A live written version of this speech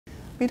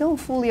We don't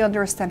fully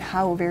understand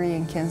how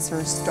ovarian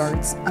cancer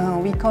starts.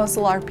 We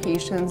counsel our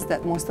patients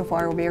that most of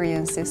our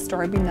ovarian cysts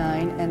are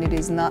benign and it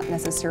is not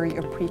necessarily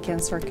a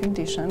pre-cancer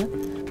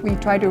condition. We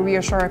try to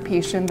reassure our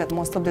patient that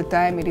most of the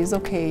time it is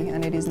okay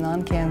and it is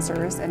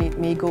non-cancerous and it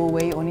may go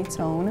away on its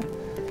own.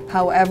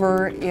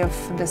 However, if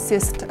the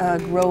cyst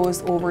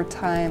grows over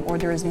time or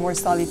there is more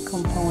solid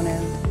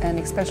component, and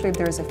especially if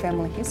there is a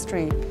family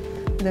history,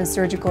 then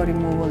surgical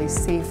removal is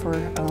safer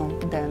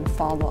than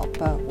follow-up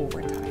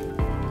over time.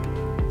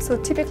 So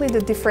typically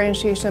the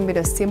differentiation with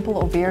a simple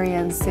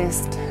ovarian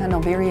cyst and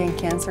ovarian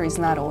cancer is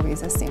not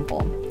always as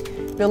simple.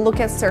 We'll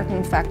look at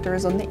certain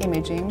factors on the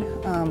imaging,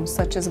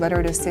 such as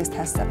whether the cyst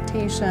has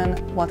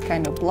septation, what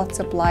kind of blood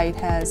supply it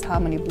has, how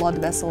many blood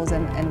vessels,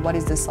 and what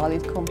is the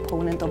solid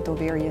component of the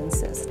ovarian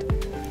cyst.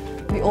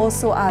 We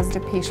also ask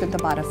the patient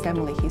about a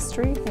family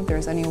history, if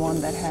there's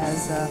anyone that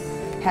has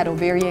had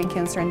ovarian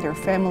cancer in their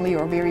family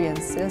or ovarian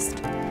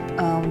cyst,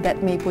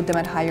 that may put them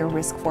at higher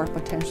risk for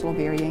potential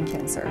ovarian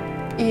cancer.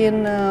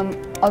 In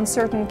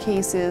uncertain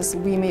cases,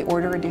 we may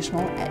order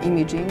additional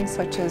imaging,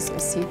 such as a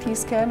CT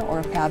scan or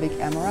a pelvic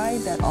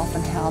MRI, that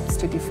often helps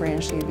to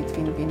differentiate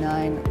between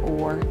benign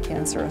or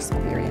cancerous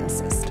ovarian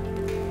cyst.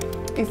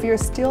 If you're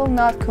still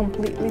not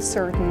completely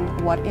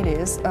certain what it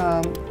is,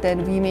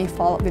 then we may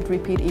follow up with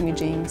repeat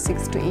imaging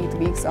 6 to 8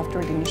 weeks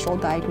after the initial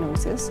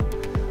diagnosis,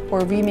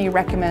 or we may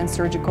recommend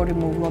surgical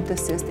removal of the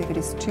cyst if it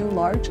is too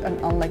large and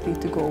unlikely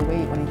to go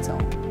away on its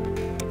own.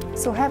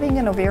 So having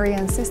an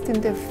ovarian cyst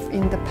in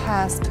the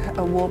past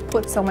will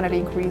put someone at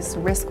increased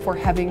risk for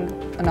having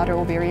another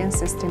ovarian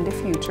cyst in the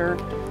future,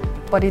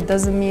 but it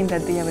doesn't mean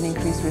that they have an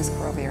increased risk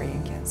for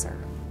ovarian cancer.